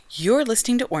You're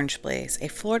listening to Orange Blaze, a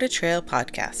Florida Trail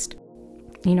podcast.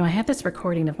 You know, I had this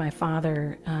recording of my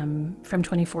father from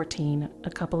 2014. A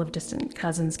couple of distant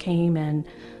cousins came and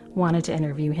wanted to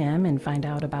interview him and find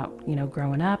out about,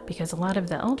 growing up, because a lot of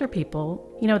the elder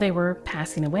people, they were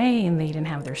passing away and they didn't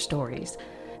have their stories.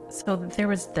 So there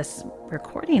was this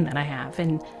recording that I have,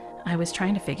 and I was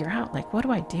trying to figure out, what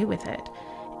do I do with it?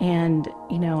 And,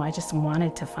 I just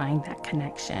wanted to find that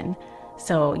connection.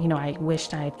 So, I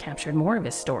wished I had captured more of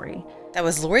his story. That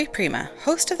was Lori Prima,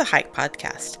 host of the Hike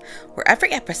podcast, where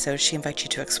every episode she invites you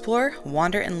to explore,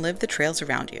 wander, and live the trails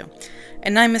around you.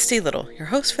 And I'm Misty Little, your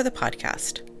host for the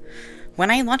podcast.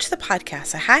 When I launched the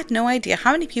podcast, I had no idea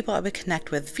how many people I would connect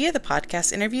with via the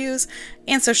podcast interviews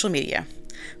and social media,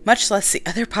 much less the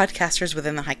other podcasters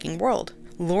within the hiking world.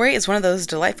 Lori is one of those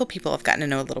delightful people I've gotten to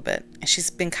know a little bit, and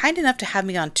she's been kind enough to have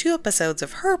me on 2 episodes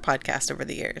of her podcast over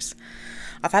the years.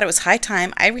 I thought it was high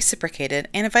time I reciprocated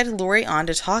and invited Lori on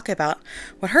to talk about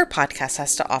what her podcast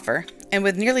has to offer. And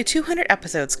with nearly 200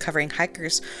 episodes covering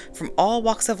hikers from all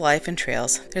walks of life and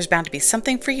trails, there's bound to be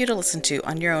something for you to listen to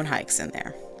on your own hikes in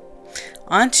there.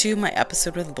 On to my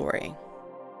episode with Lori.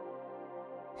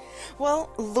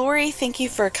 Well, Lori, thank you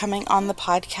for coming on the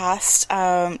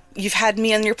podcast. You've had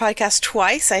me on your podcast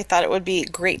twice. I thought it would be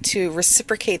great to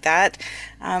reciprocate that.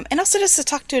 And also just to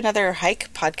talk to another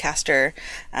hiking podcaster,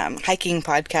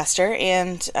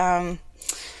 and,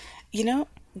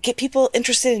 get people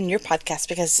interested in your podcast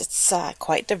because it's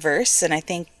quite diverse. And I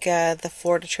think the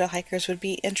Florida trail hikers would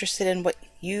be interested in what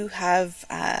you have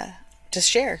to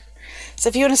share. So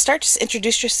if you want to start, just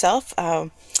introduce yourself,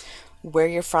 where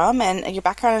you're from, and your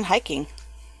background in hiking.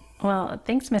 Well,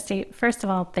 thanks, Misty. First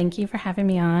of all, thank you for having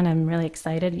me on. I'm really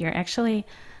excited.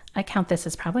 I count this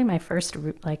as probably my first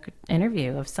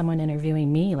interview of someone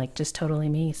interviewing me, just totally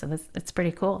me. So it's pretty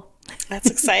cool. That's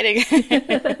exciting.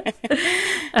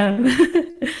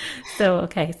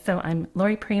 So I'm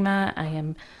Lori Prima. I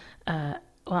am,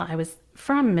 I was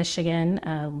from Michigan,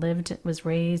 was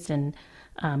raised and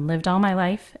lived all my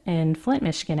life in Flint,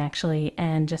 Michigan, actually,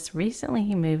 and just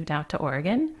recently moved out to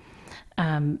Oregon.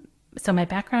 So my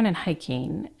background in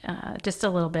hiking, just a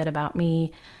little bit about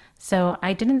me. So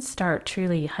I didn't start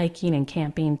truly hiking and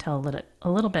camping till a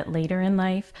little bit later in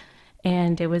life,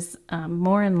 and it was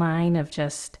more in line of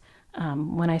just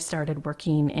when I started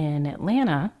working in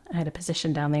Atlanta. I had a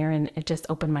position down there, and it just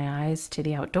opened my eyes to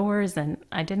the outdoors, and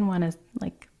I didn't want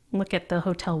to look at the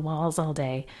hotel walls all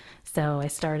day. So I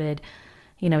started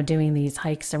doing these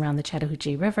hikes around the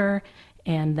Chattahoochee River,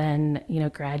 and then,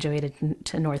 graduated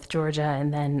to North Georgia.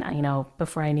 And then,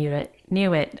 before I knew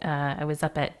it, I was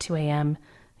up at 2 a.m.,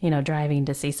 driving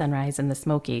to see sunrise in the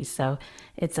Smokies. So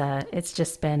it's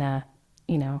just been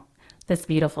this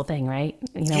beautiful thing, right?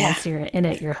 Once you're in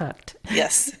it, you're hooked.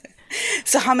 Yes.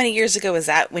 So how many years ago was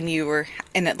that when you were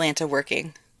in Atlanta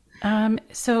working? I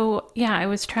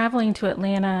was traveling to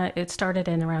Atlanta. It started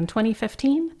in around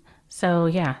 2015. So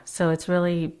it's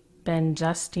really been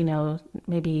just,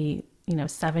 maybe,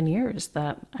 7 years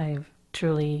that I've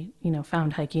truly,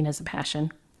 found hiking as a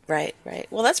passion. Right.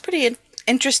 Well, that's pretty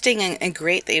interesting and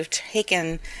great that you've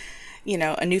taken,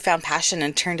 a newfound passion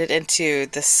and turned it into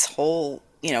this whole,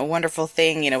 wonderful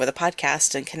thing, with a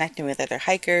podcast and connecting with other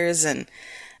hikers. And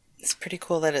it's pretty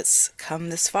cool that it's come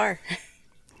this far.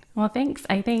 Well, thanks.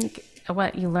 I think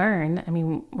what you learn,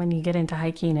 when you get into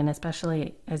hiking, and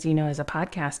especially as as a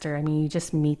podcaster, you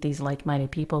just meet these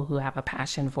like-minded people who have a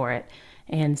passion for it.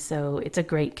 And so it's a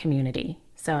great community.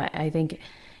 So I think,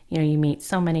 you meet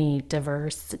so many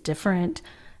diverse, different,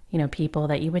 people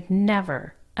that you would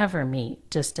never, ever meet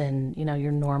just in,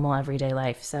 your normal everyday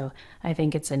life. So I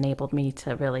think it's enabled me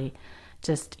to really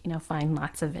just, find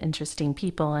lots of interesting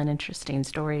people and interesting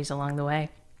stories along the way.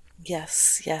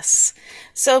 Yes.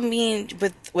 So,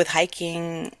 with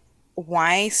hiking,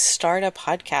 why start a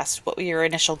podcast? What were your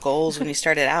initial goals when you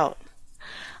started out?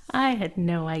 I had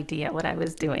no idea what I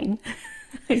was doing.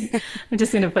 I'm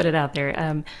just going to put it out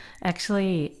there.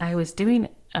 Actually, I was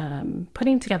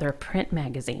putting together a print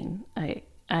magazine. I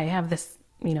have this,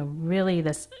 really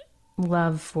this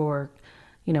love for,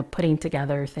 putting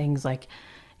together things like,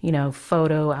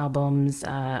 photo albums,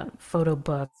 photo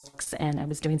books, and I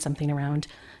was doing something around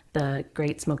the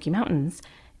Great Smoky Mountains.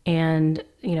 And,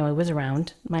 it was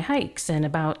around my hikes and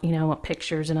about,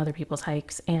 pictures and other people's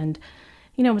hikes. And,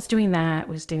 was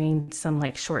doing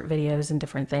some short videos and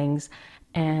different things.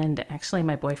 And actually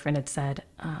my boyfriend had said,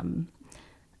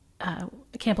 I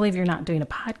can't believe you're not doing a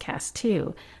podcast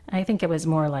too. I think it was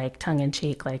more tongue in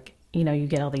cheek, you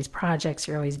get all these projects,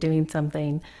 you're always doing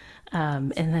something.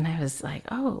 And then I was like,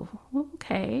 oh,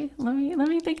 okay, let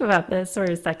me think about this for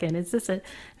a second.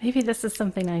 Maybe this is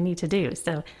something I need to do.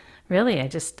 So really, I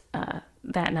just,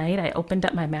 that night I opened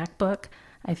up my MacBook.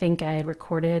 I think I had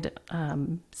recorded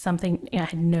something. I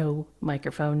had no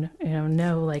microphone,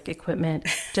 no like equipment,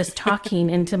 just talking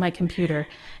into my computer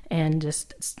and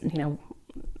just,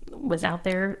 was out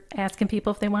there asking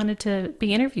people if they wanted to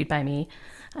be interviewed by me.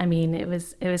 I mean, it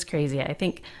was crazy. I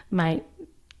think my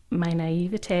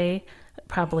naivete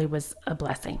probably was a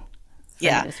blessing for me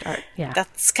Yeah. to start. Yeah.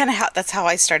 That's how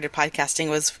I started podcasting,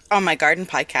 was on my garden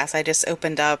podcast. I just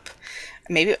opened up,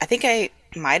 maybe I think I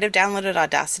might have downloaded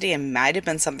Audacity, and might have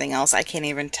been something else. I can't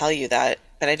even tell you that.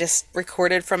 But I just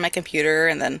recorded from my computer,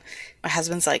 and then my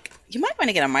husband's like, "You might want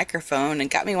to get a microphone," and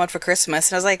got me one for Christmas.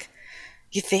 And I was like,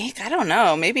 "You think? I don't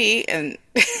know, maybe." And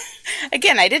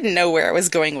again, I didn't know where I was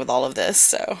going with all of this,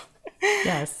 so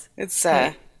Yes. it's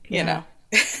Right. you Yeah.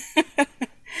 know,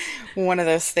 one of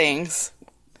those things.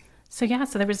 So yeah,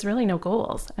 so there was really no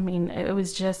goals. I mean, it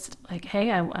was just like,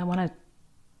 hey, I want to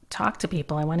talk to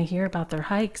people. I want to hear about their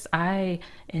hikes. I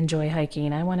enjoy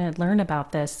hiking. I want to learn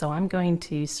about this. So I'm going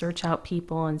to search out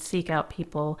people and seek out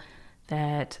people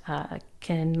that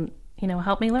can,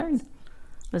 help me learn.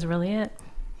 Was really it.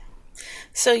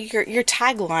 So your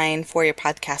tagline for your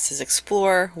podcast is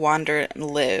explore, wander,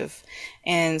 and live.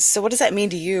 And so what does that mean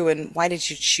to you, and why did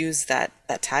you choose that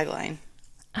tagline?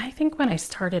 I think when I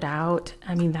started out,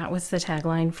 I mean, that was the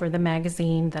tagline for the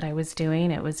magazine that I was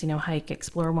doing. It was, hike,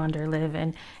 explore, wander, live.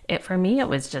 And for me, it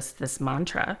was just this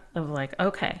mantra of like,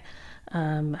 okay,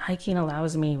 hiking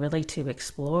allows me really to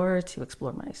explore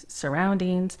my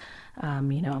surroundings,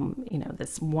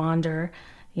 this wander,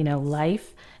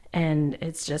 life. And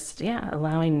it's just, yeah,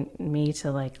 allowing me to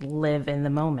like live in the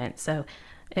moment. So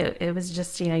it was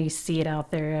just, you see it out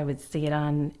there. I would see it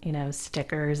on,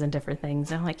 stickers and different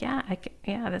things. And I'm like, yeah,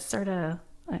 that's sort of,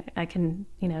 I can,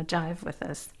 jive with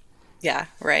this. Yeah,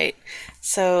 right.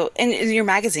 So, and in your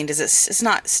magazine, it's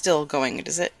not still going,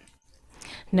 does it?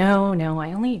 No, no,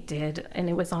 I only did, and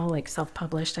it was all like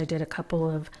self-published. I did a couple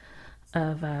of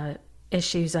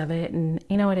issues of it, and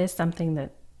it is something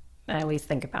that I always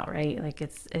think about, right? Like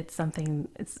it's something,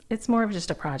 it's more of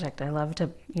just a project. I love to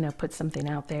put something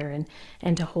out there,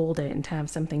 and to hold it and to have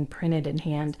something printed in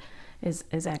hand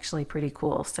is actually pretty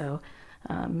cool. So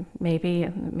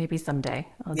maybe someday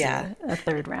I'll do Yeah. a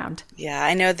third round. Yeah,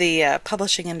 I know the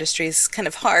publishing industry is kind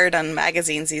of hard on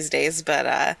magazines these days,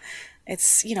 but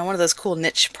it's, one of those cool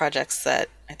niche projects that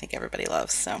I think everybody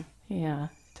loves. Yeah,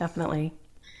 definitely.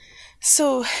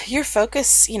 So your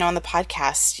focus, on the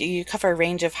podcast, you cover a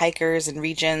range of hikers and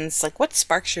regions. Like, what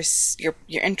sparks your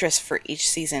interest for each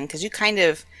season? Because you kind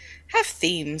of have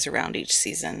themes around each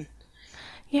season.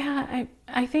 Yeah,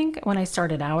 I think when I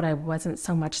started out, I wasn't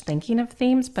so much thinking of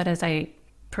themes, but as I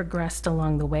progressed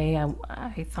along the way,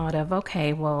 I thought of,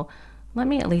 okay, well, let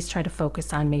me at least try to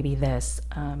focus on maybe this,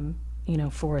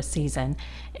 for a season.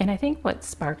 And I think what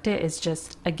sparked it is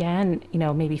just, again,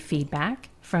 maybe feedback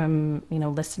from,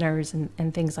 listeners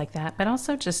and things like that, but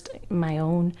also just my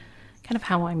own kind of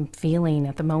how I'm feeling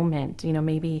at the moment.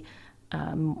 Maybe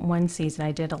one season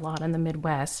I did a lot in the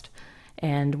Midwest,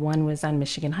 and one was on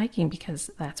Michigan hiking because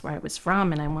that's where I was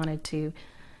from, and I wanted to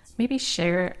maybe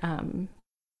share,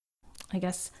 I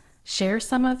guess, share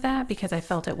some of that because I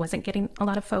felt it wasn't getting a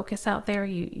lot of focus out there.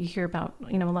 You hear about,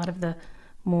 a lot of the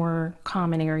more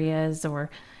common areas, or,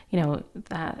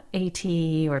 that AT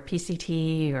or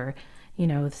PCT, or,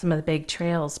 some of the big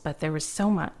trails, but there was so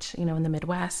much, in the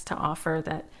Midwest to offer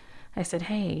that I said,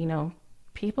 hey,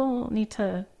 people need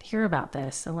to hear about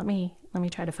this. So let me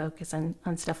try to focus on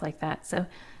stuff like that. So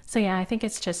yeah, I think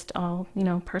it's just all,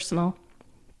 personal.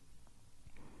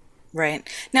 Right.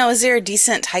 Now, is there a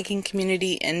decent hiking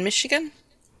community in Michigan?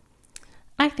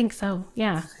 I think so.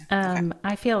 Yeah. Okay.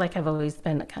 I feel like I've always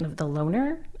been kind of the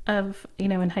loner of,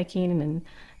 in hiking,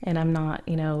 and I'm not,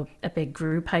 a big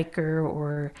group hiker,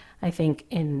 or I think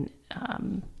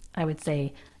I would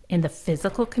say in the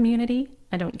physical community,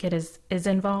 I don't get as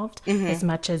involved as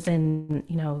much as in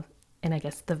I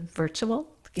guess the virtual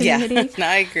Yeah. community. No,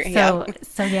 I agree. Yeah.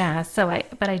 So yeah,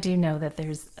 but I do know that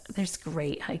there's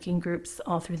great hiking groups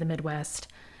all through the Midwest,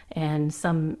 and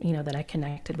some, that I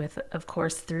connected with, of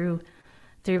course, through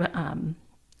the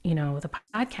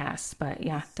podcast. But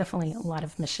yeah, definitely a lot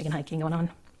of Michigan hiking going on.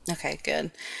 Okay,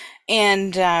 good.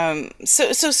 And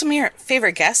so some of your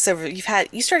favorite guests over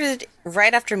you started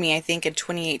right after me, I think in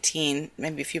 2018,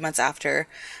 maybe a few months after.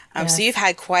 So you've Yes.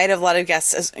 had quite a lot of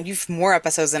guests. You've more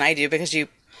episodes than I do because you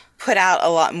put out a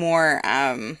lot more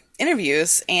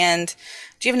interviews. And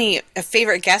do you have any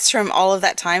favorite guests from all of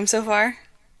that time so far?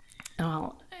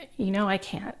 Oh, I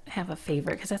can't have a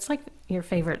favorite because that's like your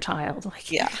favorite child.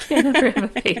 Like you Yeah. can't ever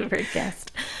have a favorite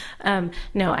guest.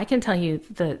 No, I can tell you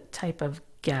the type of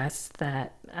guests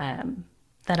that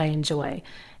I enjoy,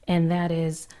 and that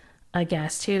is a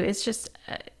guest who is just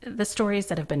the stories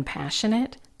that have been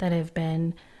passionate, that have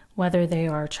been, whether they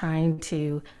are trying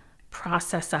to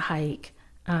process a hike,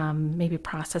 maybe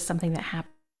process something that happened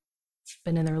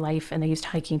in their life and they used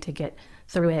hiking to get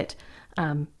through it,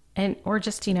 and or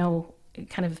just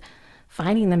kind of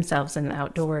finding themselves in the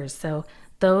outdoors. So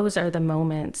those are the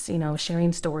moments,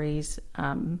 sharing stories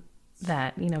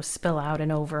that spill out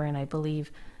and over, and I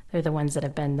believe they're the ones that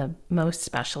have been the most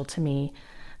special to me.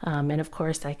 And of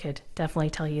course, I could definitely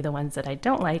tell you the ones that I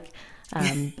don't like,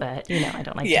 but I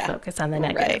don't like to Yeah. focus on the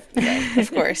negative. Right.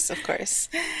 Of course, of course.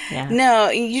 Yeah. No,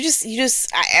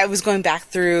 I was going back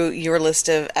through your list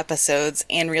of episodes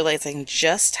and realizing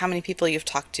just how many people you've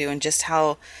talked to and just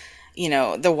how,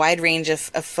 the wide range of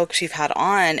folks you've had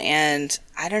on. And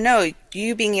I don't know,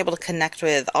 you being able to connect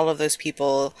with all of those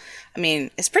people, I mean,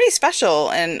 it's pretty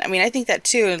special. And I mean, I think that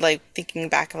too, like thinking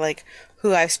back of like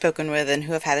who I've spoken with and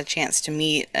who I've had a chance to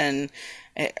meet and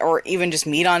or even just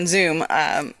meet on Zoom,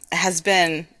 has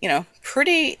been,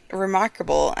 pretty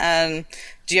remarkable.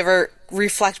 Do you ever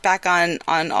reflect back on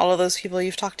all of those people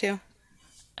you've talked to?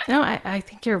 No, I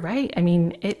think you're right. I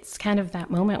mean, it's kind of that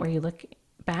moment where you look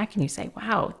back and you say,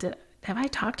 wow, have I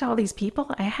talked to all these people?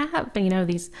 I have,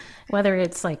 these, whether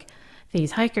it's like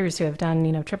these hikers who have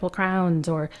done, Triple Crowns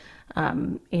or,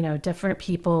 different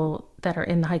people that are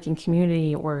in the hiking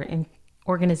community or in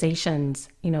organizations,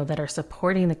 that are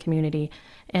supporting the community.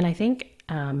 And I think,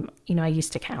 I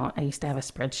used to count, I used to have a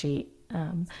spreadsheet.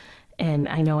 And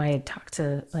I know I had talked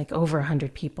to like over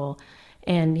 100 people.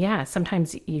 And yeah,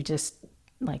 sometimes you just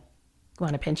like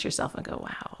want to pinch yourself and go,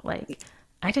 wow, like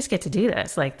I just get to do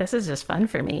this. Like this is just fun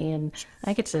for me. And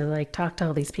I get to like talk to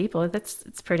all these people.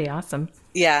 It's pretty awesome.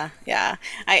 Yeah, yeah.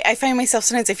 I find myself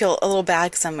sometimes I feel a little bad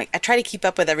because I'm like I try to keep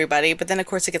up with everybody, but then of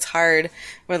course it gets hard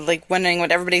with like wondering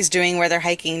what everybody's doing, where they're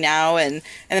hiking now, and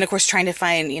then of course trying to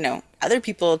find other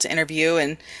people to interview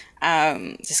and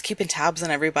just keeping tabs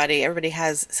on everybody. Everybody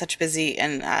has such busy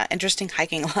and interesting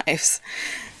hiking lives.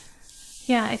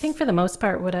 Yeah, I think for the most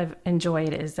part, what I've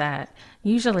enjoyed is that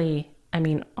usually, I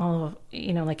mean, all of,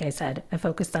 like I said, I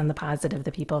focused on the positive,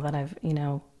 the people that I've,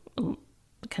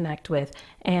 connect with.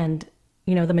 And,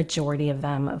 the majority of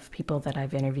them, of people that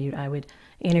I've interviewed, I would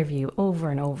interview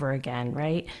over and over again,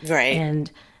 right? Right.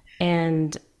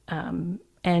 And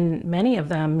many of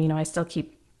them, I still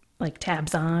keep like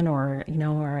tabs on or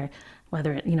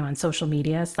whether, on social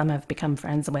media, some I've become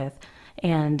friends with.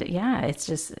 And yeah, it's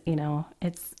just,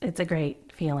 it's a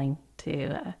great feeling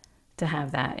to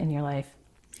have that in your life.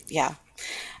 Yeah.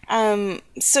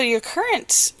 So your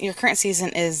current season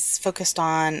is focused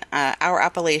on our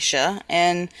Appalachia,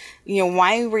 and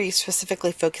why were you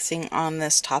specifically focusing on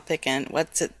this topic, and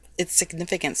its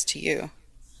significance to you?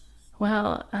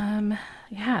 Well,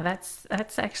 yeah, that's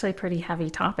actually a pretty heavy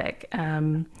topic.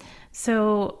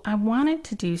 So I wanted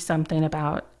to do something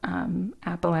about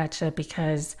Appalachia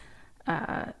because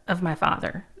of my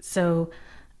father. So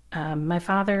my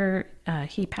father,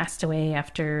 he passed away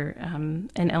after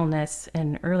an illness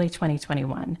in early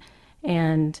 2021.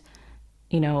 And,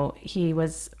 he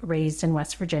was raised in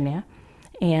West Virginia.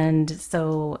 And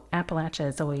so Appalachia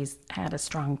has always had a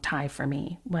strong tie for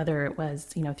me, whether it was,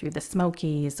 through the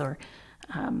Smokies or,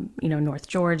 North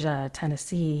Georgia,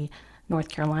 Tennessee, North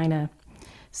Carolina.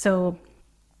 So,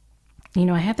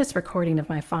 I had this recording of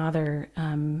my father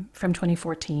from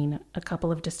 2014. A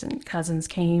couple of distant cousins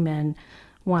came and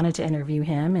wanted to interview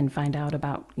him and find out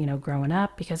about, growing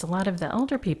up, because a lot of the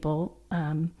elder people,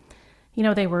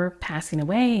 they were passing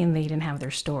away and they didn't have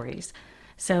their stories.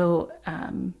 So,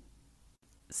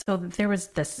 so there was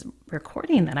this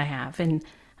recording that I have, and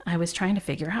I was trying to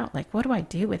figure out, like, what do I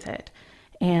do with it?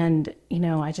 And,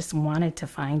 I just wanted to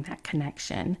find that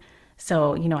connection.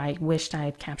 So, I wished I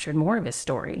had captured more of his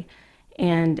story.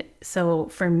 And so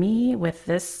for me, with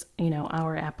this,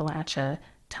 Our Appalachia,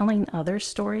 telling other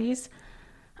stories,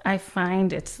 I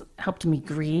find it's helped me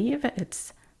grieve.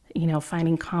 It's,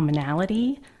 finding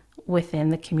commonality within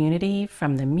the community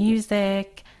from the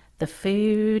music, the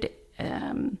food.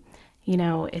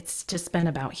 It's just been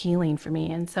about healing for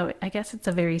me. And so I guess it's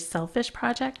a very selfish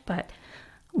project, but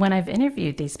when I've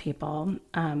interviewed these people,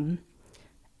 I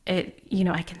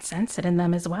can sense it in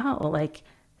them as well. Like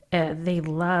they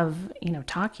love,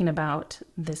 talking about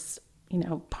this,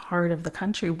 part of the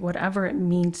country, whatever it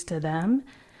means to them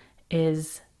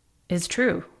is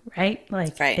true, right?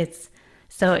 Like Right. it's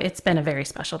been a very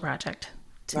special project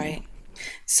to me. Right.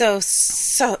 So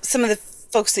some of the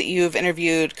folks that you've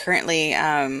interviewed currently,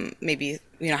 maybe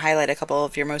highlight a couple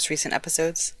of your most recent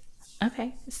episodes.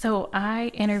 Okay, so I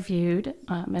interviewed,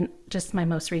 and just my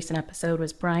most recent episode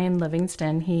was Brian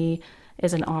Livingston. He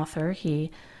is an author. He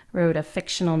wrote a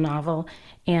fictional novel,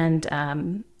 and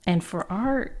for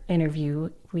our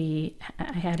interview, I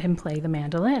had him play the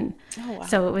mandolin. Oh, wow.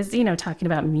 So it was talking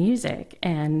about music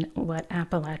and what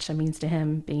Appalachia means to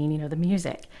him, being the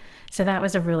music. So that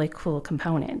was a really cool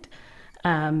component.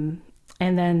 Um,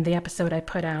 and then the episode I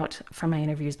put out from my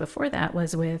interviews before that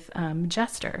was with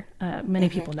Jester. Many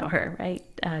people know her, right?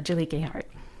 Julie Gayhart.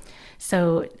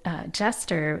 So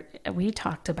Jester, we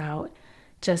talked about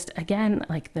just again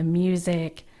like the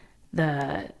music,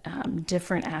 the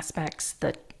different aspects,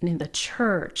 the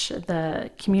church, the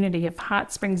community of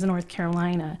Hot Springs, North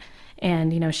Carolina,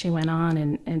 and she went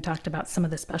on and talked about some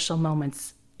of the special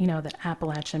moments that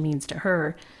Appalachia means to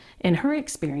her in her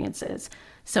experiences.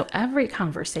 So every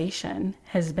conversation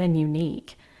has been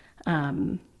unique,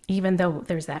 even though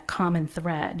there's that common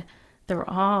thread. They're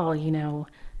all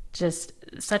just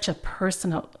such a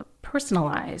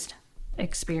personalized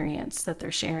experience that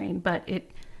they're sharing, but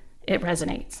it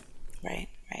resonates. Right,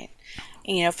 right.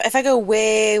 And, if I go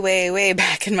way, way, way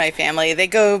back in my family, they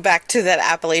go back to that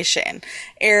Appalachian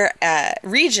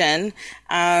region,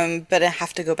 but I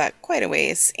have to go back quite a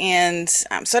ways. And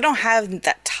so I don't have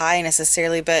that tie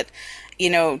necessarily, but,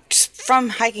 just from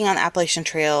hiking on the Appalachian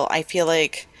Trail, I feel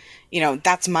like,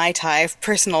 that's my tie,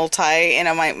 personal tie,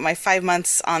 my 5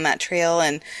 months on that trail.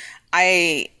 And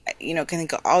I,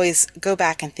 always go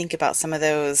back and think about some of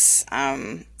those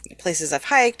places I've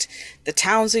hiked, the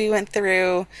towns we went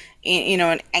through,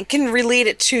 and can relate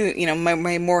it to,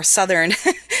 my more southern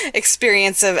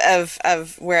experience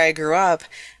of where I grew up.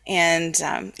 And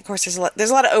of course,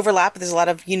 there's a lot of overlap, but there's a lot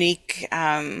of unique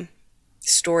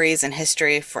stories and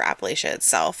history for Appalachia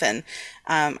itself. And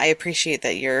I can appreciate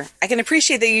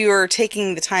that you're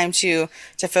taking the time to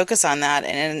focus on that.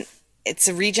 And it's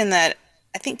a region that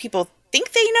I think people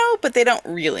think they know, but they don't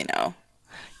really know.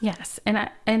 Yes,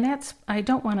 I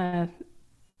don't want to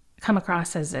come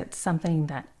across as it's something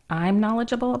that I'm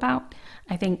knowledgeable about.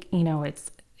 I think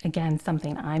it's again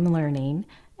something I'm learning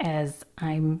as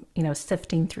I'm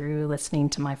sifting through, listening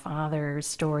to my father's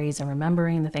stories and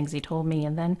remembering the things he told me,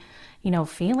 and then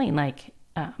feeling like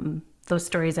those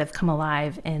stories have come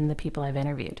alive in the people I've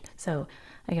interviewed. So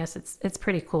I guess it's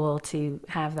pretty cool to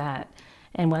have that.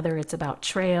 And whether it's about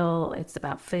trail, it's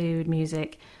about food,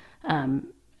 music,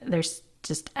 there's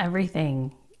just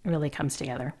everything really comes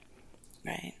together.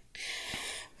 Right.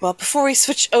 Well, before we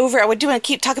switch over, I do want to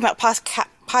keep talking about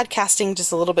podcasting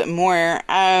just a little bit more.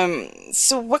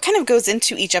 So what kind of goes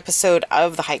into each episode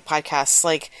of the Hike podcast?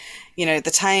 Like,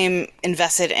 the time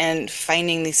invested in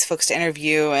finding these folks to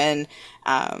interview and,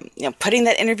 putting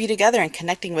that interview together and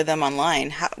connecting with them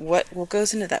online. What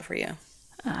goes into that for you?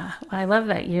 Well, I love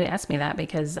that you asked me that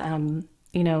because,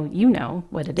 you know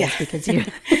what it is because you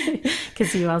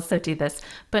because you also do this.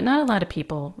 But not a lot of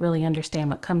people really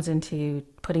understand what comes into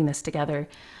putting this together.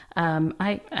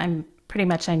 I'm pretty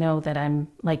much, I know that I'm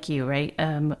like you, right?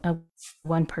 A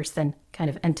one person kind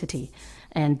of entity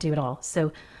and do it all.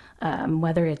 So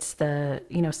whether it's the,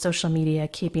 social media,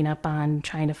 keeping up on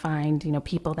trying to find,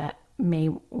 people that may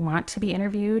want to be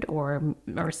interviewed or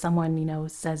someone,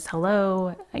 says,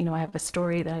 hello, I have a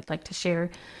story that I'd like to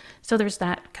share. So there's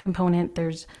that component.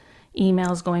 There's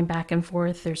emails going back and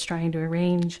forth. There's trying to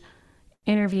arrange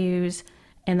interviews.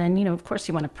 And then, of course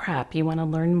you want to prep, you want to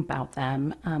learn about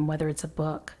them, whether it's a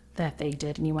book that they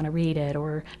did and you want to read it,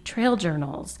 or trail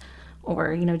journals,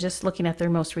 or, just looking at their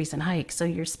most recent hike. So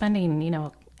you're spending,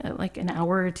 like an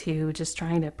hour or two just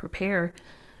trying to prepare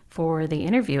for the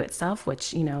interview itself,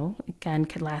 which, again,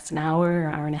 could last an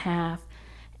hour, hour and a half.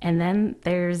 And then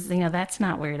there's, that's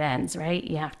not where it ends, right?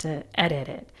 You have to edit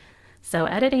it. So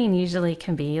editing usually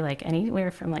can be like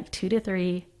anywhere from like 2 to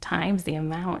 3 times the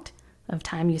amount of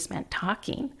time you spent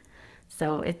talking.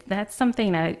 So that's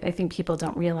something I think people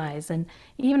don't realize. And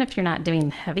even if you're not doing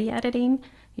heavy editing,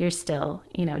 you're still,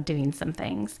 doing some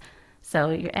things. So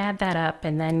you add that up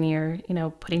and then you're,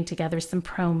 putting together some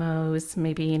promos,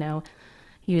 maybe,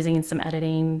 using some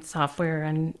editing software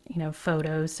and,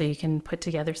 photos so you can put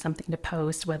together something to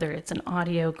post, whether it's an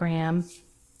audiogram,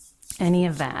 any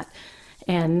of that.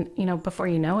 And, before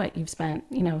you know it, you've spent,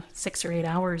 6 or 8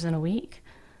 hours in a week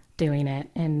doing it.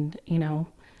 And,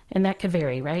 and that could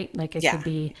vary, right? Like it could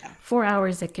be 4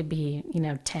 hours, it could be,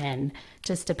 10,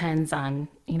 just depends on,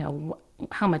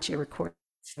 how much you're recording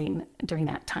during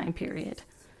that time period.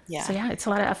 Yeah. So it's a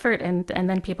lot of effort. And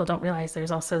then people don't realize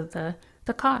there's also the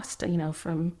cost,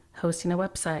 from hosting a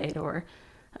website or,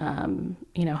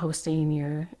 hosting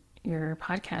your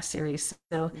podcast series.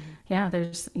 So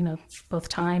there's, both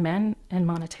time and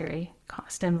monetary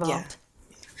cost involved.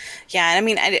 Yeah, and I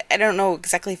mean, I don't know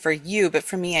exactly for you, but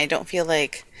for me, I don't feel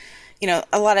like,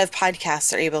 a lot of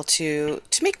podcasts are able to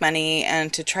make money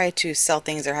and to try to sell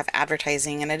things or have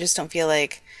advertising, and I just don't feel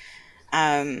like,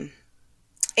 I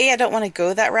don't want to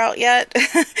go that route yet.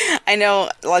 I know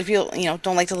a lot of people,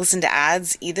 don't like to listen to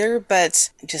ads either, but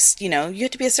just, you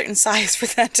have to be a certain size for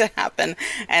that to happen,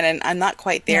 and I'm not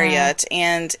quite there Yeah, yet,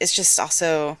 and it's just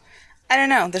also, I don't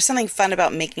know, there's something fun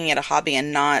about making it a hobby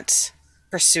and not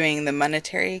pursuing the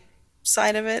monetary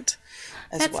side of it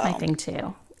as that's my well. thing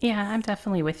too. Yeah, I'm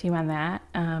definitely with you on that.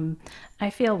 I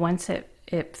feel once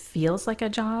it feels like a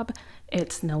job,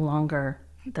 it's no longer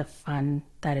the fun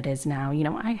that it is now.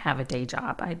 I have a day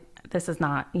job. This is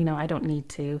not, I don't need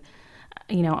to,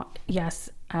 yes,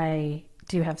 I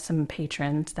do have some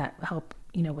patrons that help,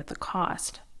 with the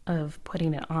cost of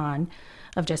putting it on,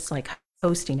 of just like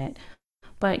hosting it.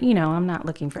 But, I'm not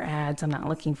looking for ads. I'm not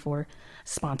looking for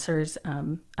sponsors.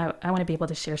 I want to be able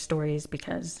to share stories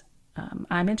because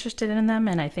I'm interested in them,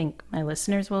 and I think my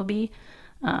listeners will be.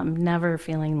 Never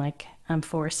feeling like I'm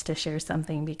forced to share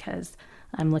something because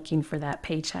I'm looking for that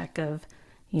paycheck of,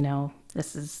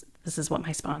 this is what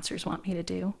my sponsors want me to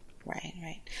do. Right,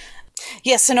 right.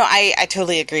 Yes, so no, I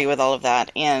totally agree with all of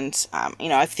that. And,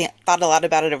 I've thought a lot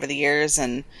about it over the years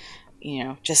and,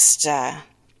 just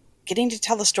getting to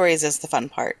tell the stories is the fun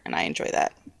part, and I enjoy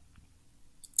that.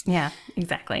 Yeah,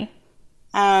 exactly.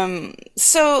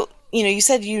 So, you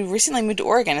said you recently moved to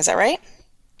Oregon, is that right?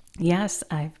 Yes,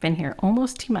 I've been here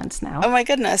almost 2 months now. Oh my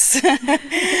goodness.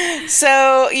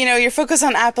 So, your focus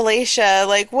on Appalachia,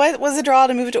 like what was the draw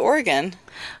to move to Oregon?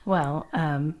 Well,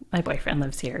 my boyfriend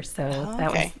lives here, so Oh,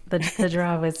 that was okay. the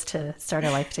draw was to start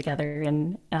a life together,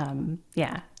 and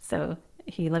yeah, so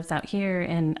he lives out here,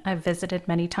 and I've visited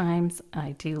many times.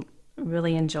 I do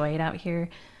really enjoy it out here,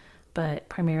 but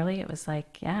primarily it was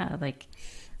like, yeah, like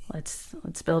let's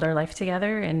build our life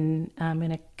together, and I'm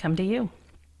gonna come to you.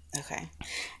 Okay.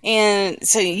 And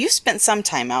so you spent some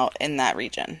time out in that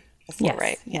region before,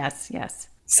 right? Yes, Yeah. yes, yes.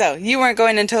 So you weren't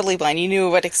going in totally blind. You knew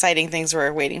what exciting things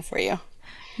were waiting for you.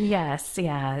 Yes,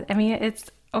 yeah. I mean,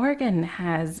 Oregon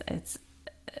has it's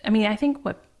I mean, I think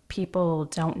what people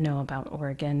don't know about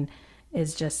Oregon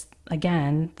is just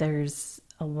again, there's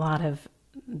a lot of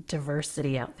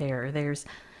diversity out there.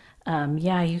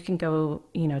 Yeah, you can go,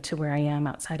 to where I am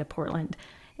outside of Portland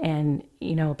and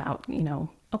about,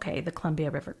 okay, the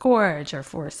Columbia River Gorge or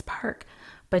Forest Park.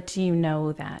 But do you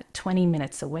know that 20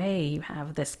 minutes away you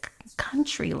have this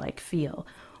country like feel?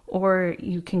 Or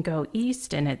you can go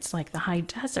east and it's like the high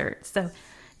desert. So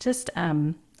just,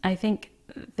 I think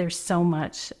there's so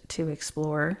much to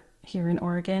explore here in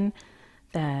Oregon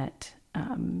that,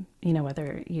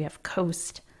 whether you have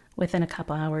coast within a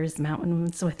couple hours,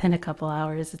 mountains within a couple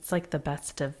hours, it's like the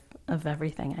best of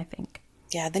everything, I think.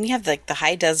 Yeah, then you have like the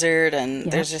high desert and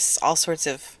Yeah, there's just all sorts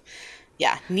of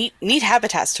yeah, neat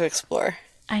habitats to explore.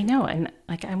 I know. And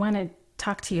like, I want to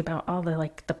talk to you about all the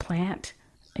like the plant,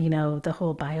 the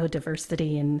whole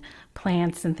biodiversity and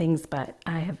plants and things, but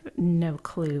I have no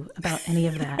clue about any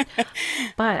of that.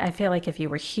 But I feel like if you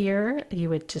were here, you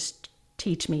would just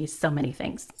teach me so many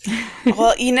things.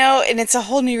 Well, and it's a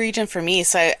whole new region for me,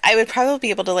 so I would probably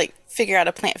be able to like figure out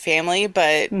a plant family,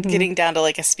 but getting down to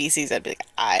like a species, I'd be like,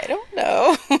 I don't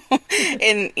know.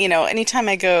 And, anytime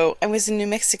I go, I was in New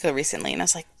Mexico recently and I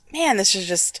was like, man, this is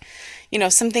just,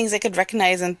 some things I could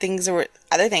recognize and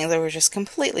other things that were just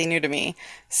completely new to me.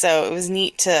 So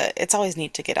it's always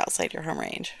neat to get outside your home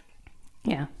range.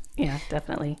 Yeah, yeah,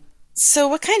 definitely. So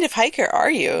what kind of hiker are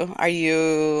you? Are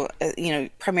you,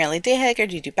 primarily day hiker?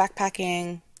 Do you do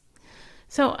backpacking?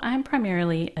 So I'm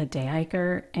primarily a day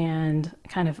hiker and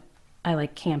I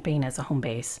like camping as a home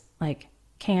base. Like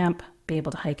camp, be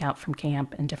able to hike out from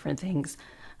camp and different things.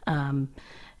 Um,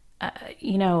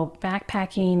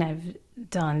 Backpacking, I've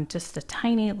done just a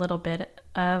tiny little bit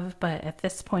of, but at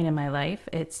this point in my life,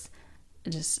 it's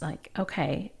just like,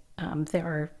 okay, there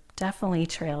are definitely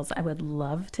trails I would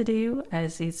love to do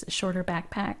as these shorter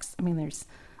backpacks. I mean,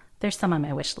 there's some on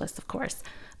my wish list, of course,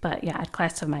 but yeah, I'd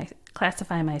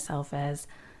classify myself as,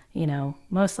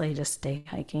 mostly just day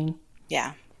hiking.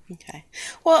 Yeah. Okay.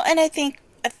 Well, and I think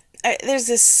there's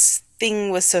this thing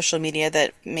with social media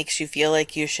that makes you feel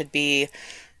like you should be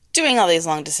doing all these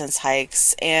long distance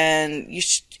hikes and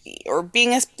or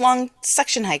being a long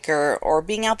section hiker or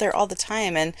being out there all the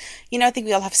time. And, I think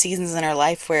we all have seasons in our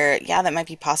life where, yeah, that might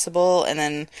be possible. And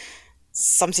then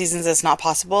some seasons it's not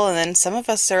possible. And then some of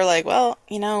us are like, well,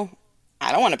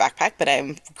 I don't want to backpack, but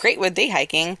I'm great with day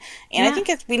hiking. And I Yeah,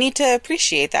 think we need to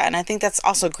appreciate that. And I think that's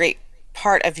also a great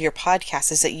part of your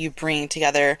podcast is that you bring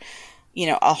together,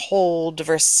 a whole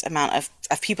diverse amount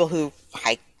of people who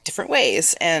hike different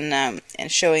ways, and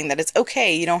showing that it's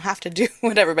okay. You don't have to do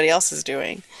what everybody else is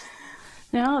doing.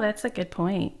 No, that's a good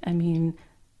point. I mean,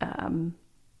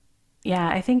 yeah,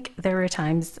 I think there were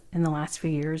times in the last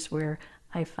few years where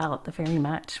I felt very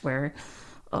much where,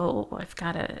 oh, I've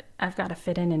got to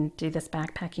fit in and do this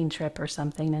backpacking trip or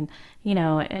something, and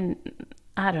and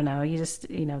I don't know, you just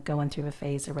going through a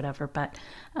phase or whatever. But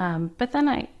then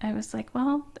I was like,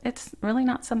 well, it's really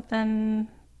not something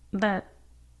that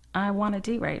I want to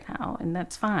do right now, and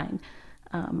that's fine.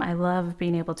 I love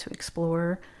being able to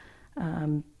explore.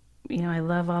 I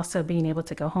love also being able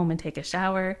to go home and take a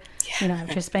shower,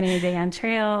 after spending a day on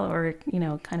trail or,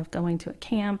 kind of going to a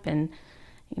camp and,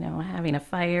 having a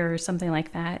fire or something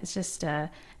like that. It's just, and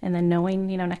then knowing,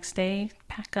 next day,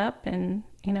 pack up and,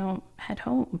 head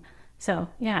home. So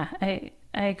yeah, I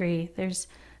agree. There's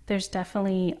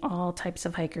definitely all types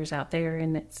of hikers out there,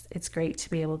 and it's great to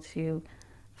be able to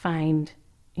find,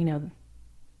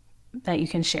 that you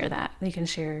can share that. You can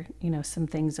share, some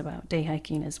things about day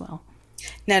hiking as well.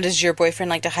 Now, does your boyfriend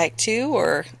like to hike too,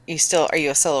 or are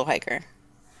you a solo hiker?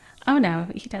 Oh no,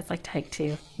 he does like to hike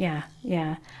too. Yeah,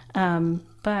 yeah.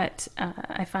 But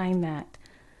I find that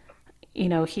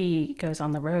he goes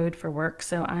on the road for work,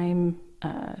 so I'm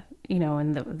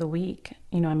in the week,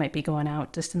 I might be going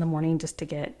out just in the morning just to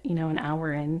get an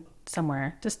hour in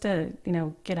somewhere, just to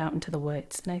get out into the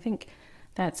woods. And I think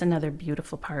that's another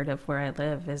beautiful part of where I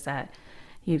live is that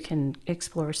you can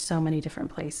explore so many different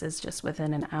places just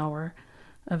within an hour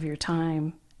of your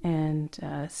time and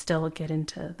still get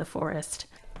into the forest.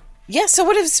 Yeah, so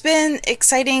what has been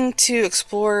exciting to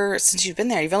explore since you've been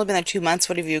there? You've only been there 2 months.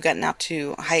 What have you gotten out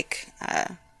to hike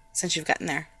since you've gotten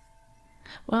there?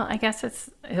 Well, I guess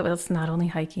it was not only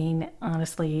hiking.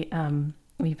 Honestly,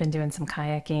 we've been doing some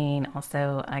kayaking.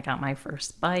 Also, I got my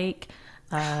first bike.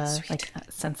 Sweet.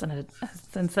 Since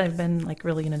I've been like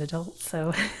really an adult,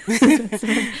 so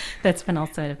that's been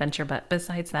also an adventure. But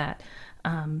besides that,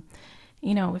 um,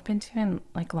 we've been doing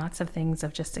like lots of things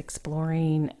of just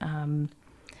exploring.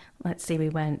 Let's see, we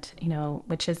went,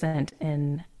 which isn't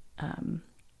in,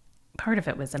 part of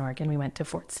it was in Oregon. We went to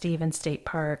Fort Stevens State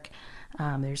Park.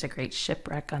 There's a great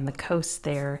shipwreck on the coast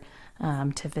there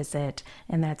to visit,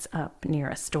 and that's up near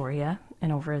Astoria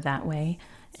and over that way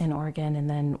in Oregon, and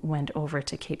then went over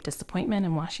to Cape Disappointment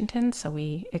in Washington. So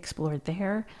we explored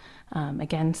there.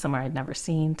 Again, somewhere I'd never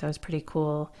seen, so it was pretty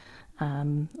cool.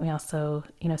 We also,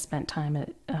 spent time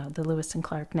at the Lewis and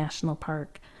Clark National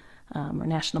Park, or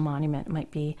National Monument, it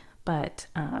might be. But,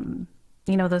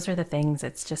 those are the things.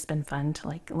 It's just been fun to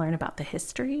like learn about the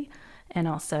history and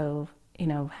also,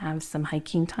 have some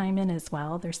hiking time in as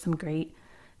well. There's some great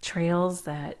trails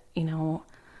that,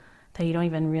 that you don't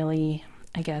even really,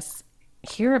 I guess,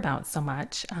 hear about so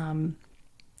much.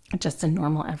 Just a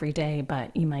normal everyday,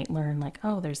 but you might learn like,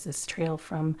 oh, there's this trail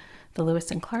from the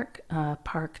Lewis and Clark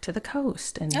Park to the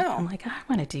coast. And I'm Oh, like, I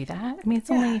want to do that. I mean, it's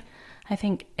yeah.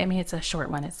 only, it's a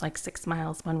short one. It's like 6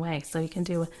 miles one way. So you can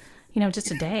do,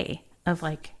 just a day of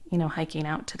like, hiking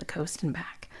out to the coast and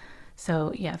back.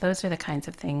 So yeah, those are the kinds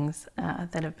of things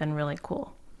that have been really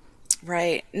cool.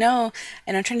 Right. No,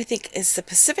 and I'm trying to think, is the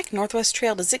Pacific Northwest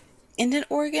Trail, does it end in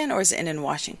Oregon or is it end in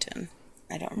Washington?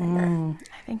 I don't remember.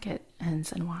 I think it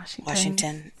ends in Washington.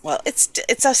 Washington. Well, it's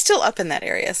still up in that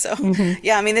area, so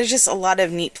yeah. I mean, there's just a lot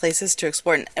of neat places to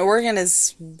explore. And Oregon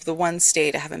is the one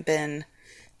state I haven't been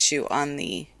to on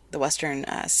the western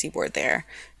seaboard. There,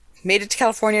 made it to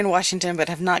California and Washington, but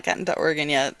have not gotten to Oregon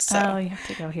yet. Oh, So you have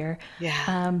to go here.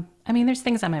 yeah. There's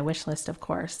things on my wish list, of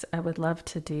course. I would love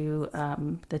to do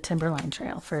the Timberline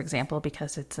Trail, for example,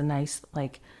 because it's a nice,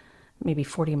 like, maybe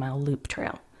 40-mile loop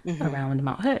trail around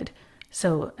Mount Hood.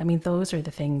 So, those are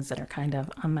the things that are kind of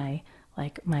on my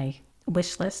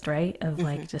wish list, right? Of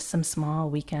like just some small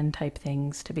weekend type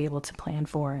things to be able to plan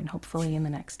for, and hopefully in the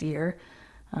next year,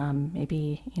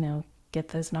 maybe, get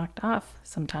those knocked off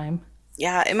sometime.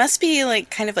 Yeah, it must be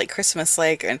like kind of like Christmas,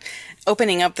 like, and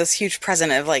opening up this huge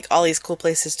present of like all these cool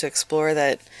places to explore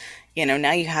that,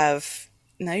 now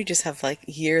you just have like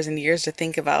years and years to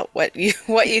think about what you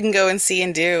what you can go and see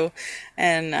and do.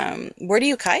 And where do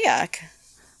you kayak?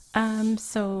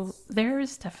 So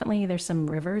there's some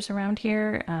rivers around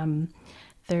here.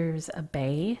 There's a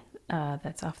bay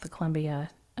that's off the Columbia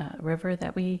River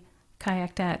that we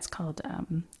kayaked at.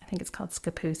 I think it's called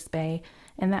Scappoose Bay,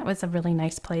 and that was a really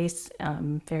nice place.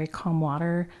 Very calm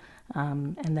water.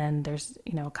 And then there's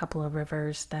a couple of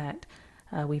rivers that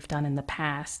we've done in the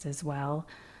past as well.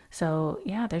 So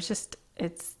yeah,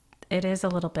 it is a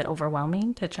little bit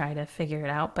overwhelming to try to figure it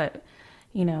out, but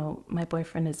my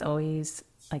boyfriend is always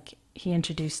like he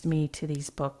introduced me to these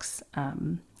books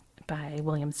by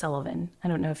William Sullivan. I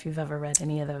don't know if you've ever read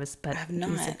any of those, but I have he's a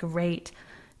not.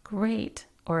 great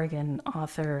Oregon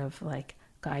author of like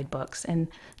guidebooks and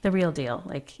the real deal.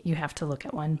 Like you have to look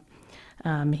at one.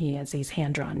 He has these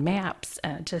hand-drawn maps.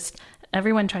 Just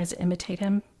everyone tries to imitate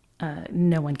him.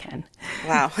 No one can.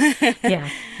 Wow.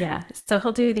 Yeah. So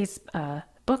he'll do these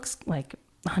books like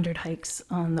 100 hikes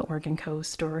on the Oregon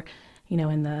coast, or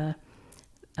in the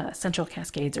Central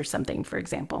Cascades or something, for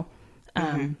example.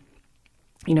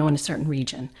 In a certain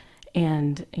region.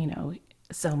 And,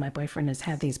 so my boyfriend has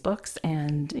had these books,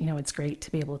 and, it's great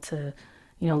to be able to,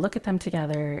 look at them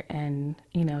together and,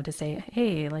 to say,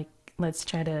 hey, like, let's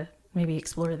try to maybe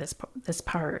explore this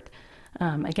part.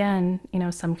 Again,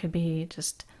 some could be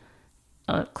just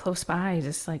close by,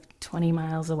 just like 20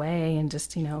 miles away, and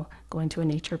just, going to a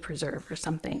nature preserve or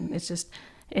something.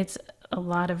 It's a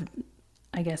lot of,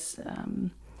 I guess,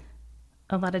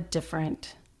 a lot of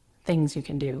different things you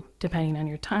can do depending on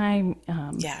your time.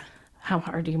 Yeah. How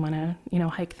hard do you want to,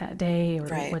 hike that day, or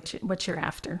Right. what you're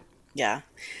after. Yeah.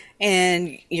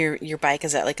 And your bike,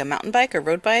 is that like a mountain bike or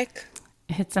road bike?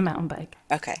 It's a mountain bike.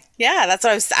 Okay. Yeah, that's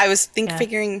what I was Yeah.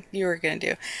 figuring you were gonna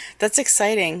do. That's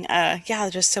exciting. Yeah,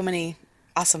 just so many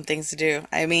awesome things to do.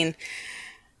 I mean,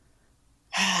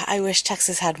 I wish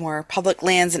Texas had more public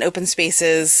lands and open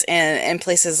spaces and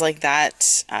places like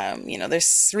that.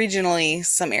 There's regionally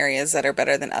some areas that are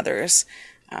better than others.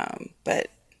 But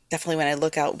definitely when I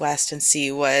look out west and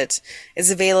see what is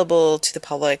available to the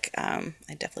public, I'm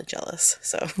definitely jealous.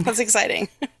 So that's exciting.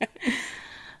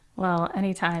 Well,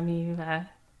 anytime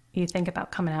you think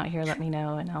about coming out here, let me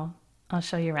know, and I'll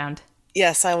show you around.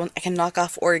 Yes, I can knock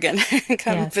off Oregon and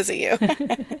come Yes. visit you.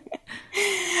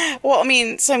 Well, I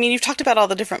mean, you've talked about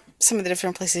some of the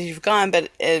different places you've gone, but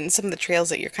and some of the trails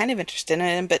that you're kind of interested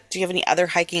in. But do you have any other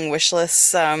hiking wish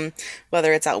lists,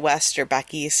 whether it's out west or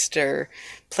back east, or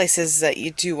places that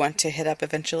you do want to hit up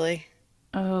eventually?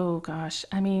 Oh gosh.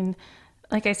 I mean,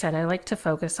 like I said, I like to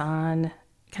focus on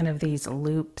kind of these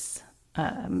loops,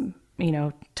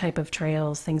 type of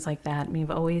trails, things like that. I mean,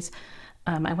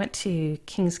 I went to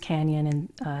Kings Canyon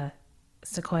and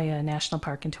Sequoia National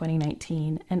Park in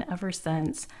 2019, and ever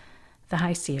since, the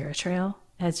High Sierra Trail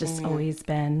has just always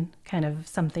been kind of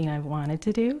something I've wanted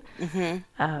to do.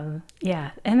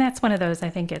 Yeah, and that's one of those. I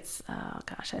think I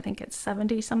think it's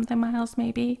 70 something miles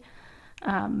maybe.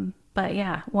 But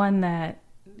yeah, one that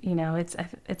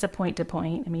it's a point to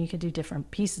point. I mean, you could do different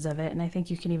pieces of it, and I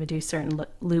think you can even do certain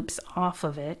loops off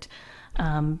of it.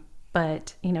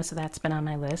 But so that's been on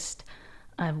my list.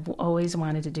 I've always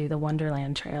wanted to do the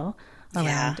Wonderland Trail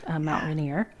Yeah. around Mount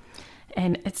Rainier.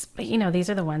 And these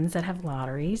are the ones that have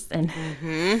lotteries, and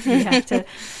you have to,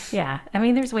 yeah. I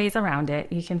mean, there's ways around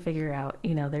it. You can figure out,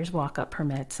 there's walk-up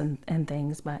permits and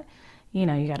things, but, you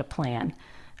got to plan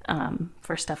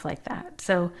for stuff like that.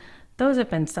 So those have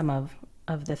been some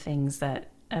of the things that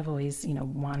I've always,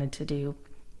 wanted to do.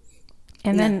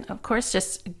 And Yeah. then, of course,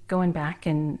 just going back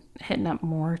and hitting up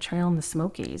more trail in the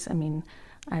Smokies. I mean,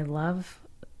 I love,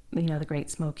 the Great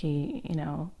Smoky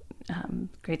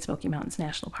Mountains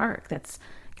National Park. That's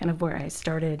kind of where I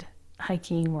started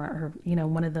hiking, or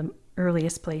one of the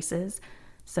earliest places.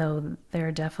 So there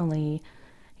definitely,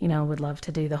 would love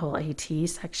to do the whole AT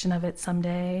section of it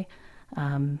someday.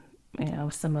 Some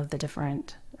of the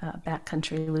different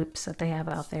backcountry loops that they have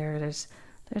out there. There's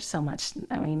so much.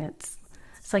 I mean, it's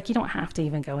like you don't have to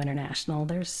even go international.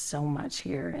 There's so much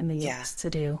here in the Yeah. U.S. to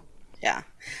do. Yeah.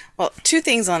 Well, two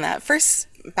things on that. First,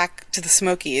 back to the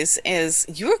Smokies, is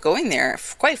you were going there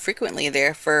quite frequently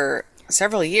there for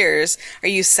several years. Are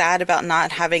you sad about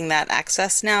not having that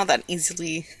access now that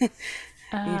easily?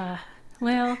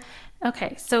 Well,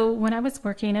 okay. So when I was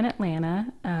working in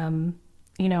Atlanta,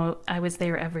 I was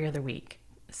there every other week.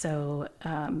 So,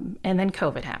 and then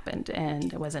COVID happened,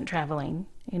 and I wasn't traveling,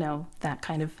 that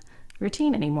kind of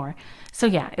routine anymore. So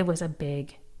yeah, it was a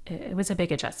big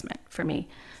adjustment for me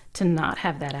to not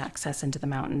have that access into the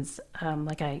mountains,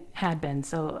 like I had been.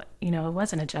 So, it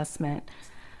was an adjustment,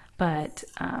 but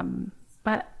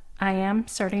I am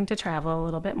starting to travel a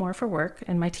little bit more for work,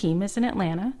 and my team is in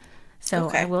Atlanta. So I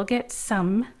Okay. will get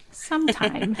some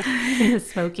time in the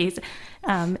Smokies.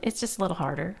 It's just a little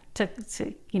harder to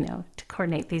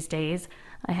coordinate these days.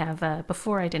 I have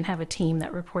before I didn't have a team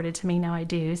that reported to me. Now I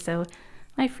do. So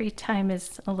my free time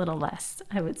is a little less,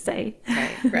 I would say.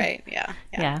 Right, right. Yeah,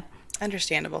 yeah. Yeah.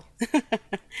 Understandable.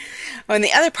 Oh, and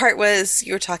the other part was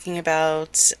you were talking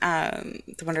about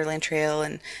the Wonderland Trail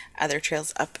and other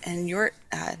trails up in your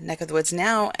neck of the woods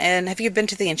now. And have you been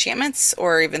to the enchantments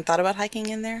or even thought about hiking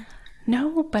in there?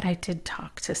 No, but I did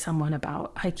talk to someone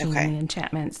about hiking in Okay. the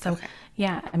enchantments. So Okay.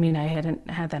 yeah, I mean, I hadn't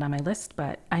had that on my list,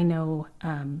 but I know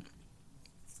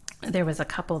there was a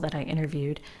couple that I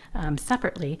interviewed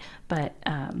separately, but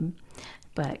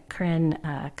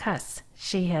Corinne Cuss,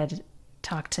 she had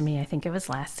talked to me, I think it was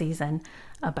last season,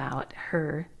 about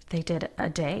they did a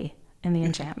day in the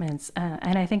enchantments.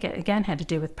 And I think it again had to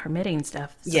do with permitting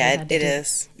stuff. So Yeah, it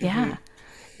is. Yeah.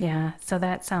 Yeah. So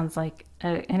that sounds like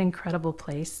an incredible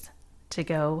place to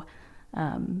go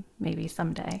maybe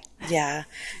someday. Yeah.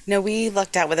 No, we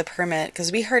lucked out with a permit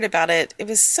because we heard about it. It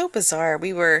was so bizarre.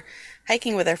 We were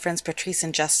hiking with our friends Patrice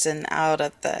and Justin out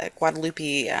at the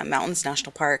Guadalupe Mountains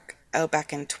National Park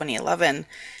back in 2011.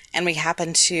 And we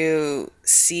happened to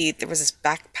see there was this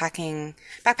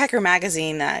backpacker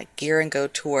magazine Gear and Go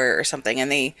tour or something, and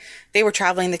they were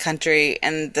traveling the country,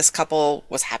 and this couple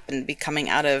happened to be coming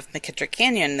out of McKittrick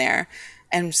Canyon there,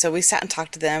 and so we sat and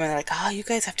talked to them, and they're like, "Oh, you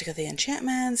guys have to go to the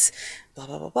enchantments," blah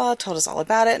blah blah blah. Told us all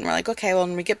about it, and we're like, "Okay, well,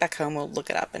 when we get back home, we'll look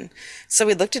it up." And so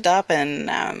we looked it up,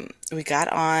 and we got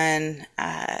on.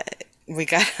 We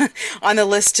got on the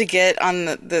list to get on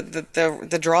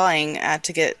the drawing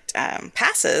to get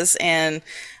passes and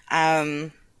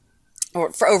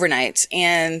or for overnight,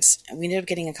 and we ended up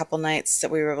getting a couple nights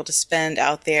that we were able to spend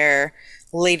out there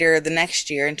later the next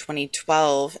year in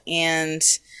 2012. And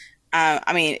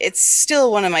I mean, it's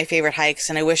still one of my favorite hikes,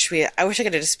 and I wish I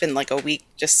could have just spent like a week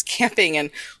just camping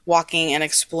and walking and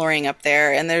exploring up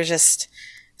there. And there's just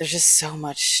so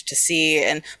much to see,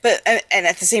 and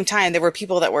at the same time, there were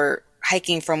people that were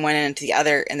hiking from one end to the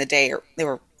other in the day, or they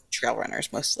were trail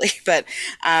runners mostly. But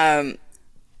and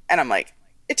I'm like,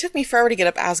 it took me forever to get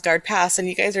up Asgard Pass, and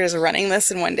you guys are just running this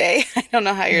in one day. I don't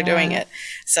know how you're doing it.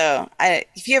 So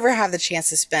if you ever have the chance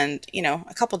to spend,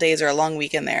 a couple days or a long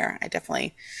weekend there, I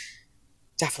definitely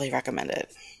recommend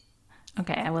it.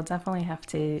 Okay, I will definitely have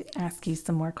to ask you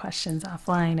some more questions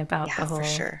offline about the whole for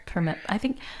sure. permit. I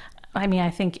think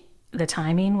the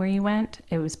timing where you went,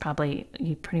 it was probably,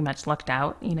 you pretty much lucked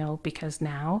out, because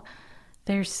now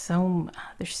there's so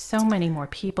many more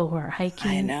people who are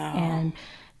hiking. I know. And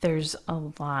there's a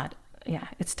lot. Yeah,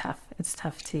 it's tough. It's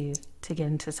tough to get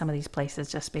into some of these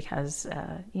places just because,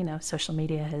 social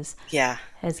media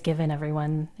has given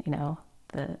everyone,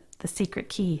 the secret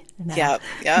key. Now.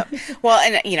 Yep. Well,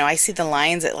 and I see the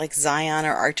lines at like Zion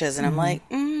or Arches, and I'm like,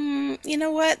 you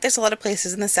know what? There's a lot of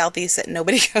places in the Southeast that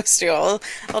nobody goes to.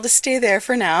 I'll just stay there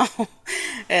for now.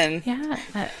 And yeah,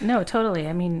 no, totally.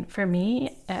 I mean, for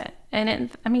me,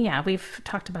 we've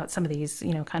talked about some of these,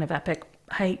 kind of epic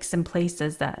hikes and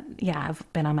places that, have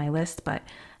been on my list, but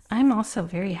I'm also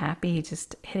very happy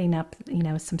just hitting up,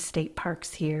 some state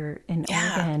parks here in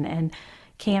Oregon and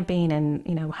camping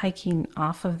and, hiking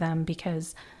off of them,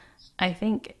 because I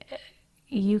think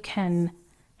you can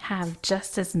have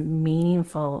just as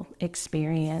meaningful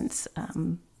experience,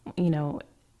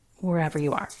 wherever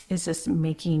you are. It's just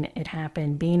making it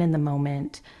happen, being in the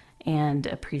moment and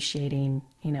appreciating,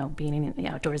 being in the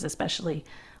outdoors, especially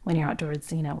when you're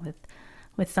outdoors,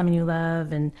 with someone you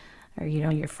love or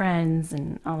your friends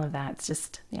and all of that. It's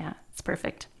just, it's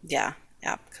perfect. Yeah,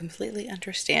 completely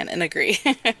understand and agree.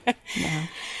 Yeah.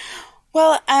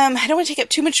 Well, I don't want to take up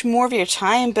too much more of your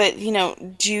time, but, where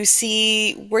do you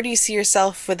see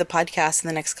yourself with the podcast in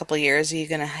the next couple of years? Are you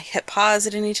going to hit pause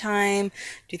at any time?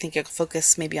 Do you think you'll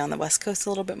focus maybe on the West Coast a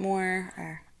little bit more?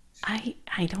 Or? I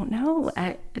don't know.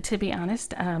 To be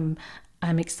honest, I'm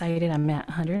excited. I'm at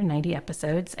 190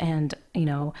 episodes, and,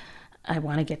 I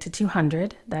want to get to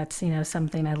 200. That's,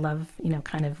 something I love,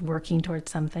 kind of working towards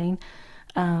something.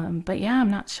 But yeah, I'm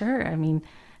not sure. I mean,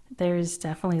 there's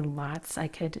definitely lots I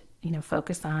could,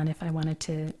 focus on if I wanted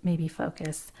to maybe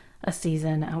focus a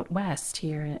season out west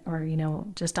here, or,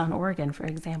 just on Oregon, for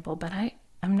example. But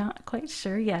I'm not quite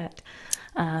sure yet.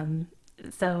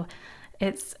 So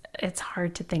it's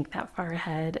hard to think that far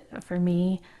ahead for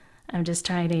me. I'm just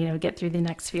trying to, get through the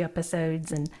next few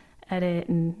episodes and edit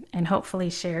and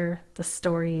hopefully share the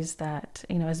stories that,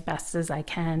 as best as I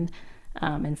can,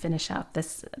 and finish out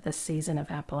this season of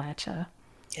Appalachia.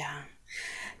 Yeah.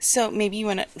 So maybe you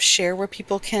want to share where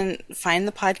people can find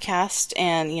the podcast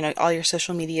and, all your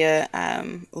social media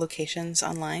locations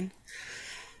online.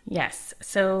 Yes.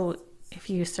 So if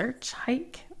you search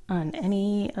Hike on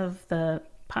any of the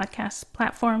podcast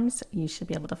platforms, you should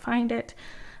be able to find it.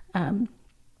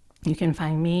 You can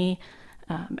find me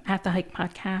at the Hike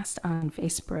Podcast on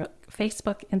Facebook,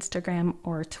 Instagram,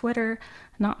 or Twitter.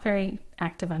 Not very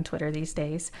active on Twitter these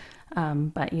days,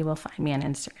 but you will find me on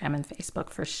Instagram and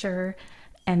Facebook for sure.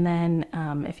 And then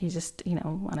if you just,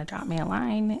 want to drop me a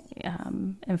line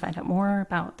and find out more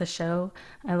about the show,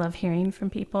 I love hearing from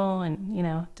people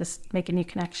and, just making new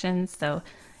connections. So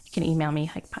you can email me,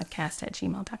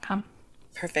 hikepodcast@gmail.com.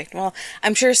 Perfect. Well,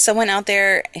 I'm sure someone out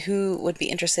there who would be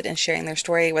interested in sharing their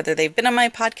story, whether they've been on my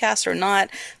podcast or not,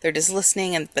 they're just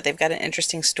listening, but they've got an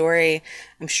interesting story.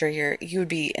 I'm sure you would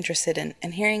be interested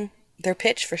in hearing their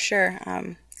pitch for sure.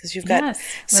 Because you've got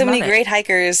so many great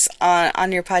hikers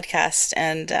on your podcast,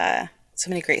 and so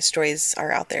many great stories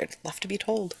are out there left to be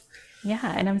told.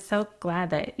 Yeah, and I'm so glad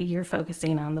that you're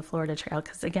focusing on the Florida Trail,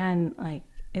 because again, like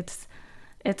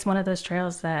it's one of those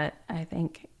trails that I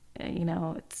think,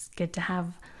 it's good to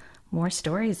have more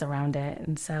stories around it.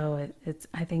 And so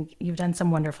I think you've done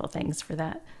some wonderful things for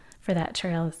that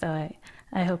trail. So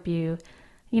I hope you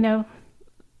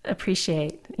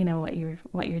appreciate,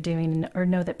 what you're doing, or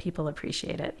know that people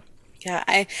appreciate it. Yeah,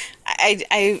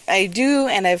 I do,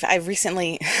 and I've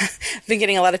recently been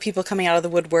getting a lot of people coming out of the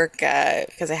woodwork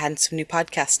because I had some new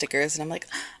podcast stickers, and I'm like,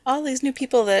 all these new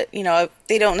people that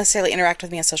they don't necessarily interact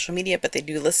with me on social media, but they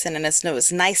do listen, and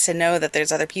it's nice to know that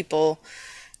there's other people,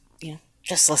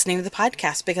 just listening to the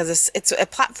podcast, because it's a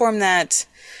platform that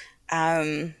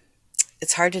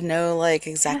it's hard to know like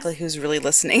exactly who's really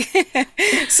listening.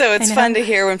 So it's fun to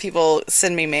hear when people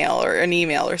send me mail or an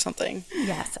email or something.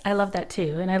 Yes, I love that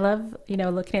too. And I love,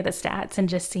 looking at the stats and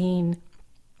just seeing,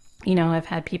 I've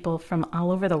had people from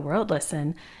all over the world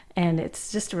listen, and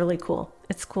it's just really cool.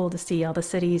 It's cool to see all the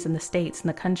cities and the states and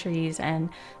the countries, and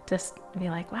just be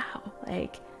like, wow,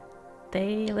 like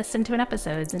they listened to an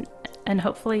episode and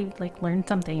hopefully like learned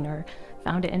something or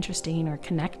found it interesting or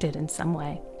connected in some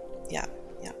way. Yeah.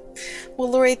 Well,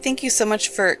 Lori, thank you so much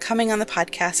for coming on the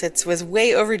podcast. It was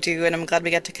way overdue, and I'm glad we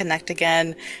got to connect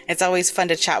again. It's always fun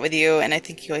to chat with you, and I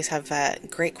think you always have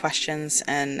great questions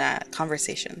and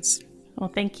conversations.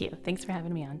 Well, thank you. Thanks for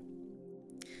having me on.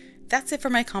 That's it for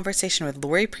my conversation with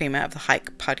Lori Prima of the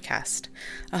Hike podcast.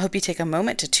 I hope you take a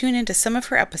moment to tune into some of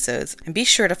her episodes, and be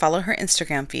sure to follow her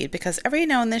Instagram feed, because every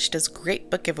now and then she does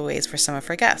great book giveaways for some of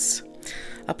her guests.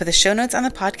 I'll put the show notes on the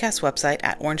podcast website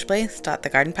at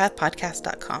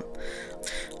orangeblaze.thegardenpathpodcast.com.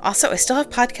 Also, I still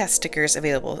have podcast stickers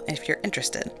available if you're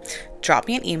interested. Drop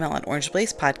me an email at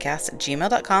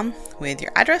orangeblazepodcast@gmail.com with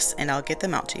your address, and I'll get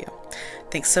them out to you.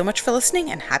 Thanks so much for listening,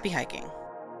 and happy hiking.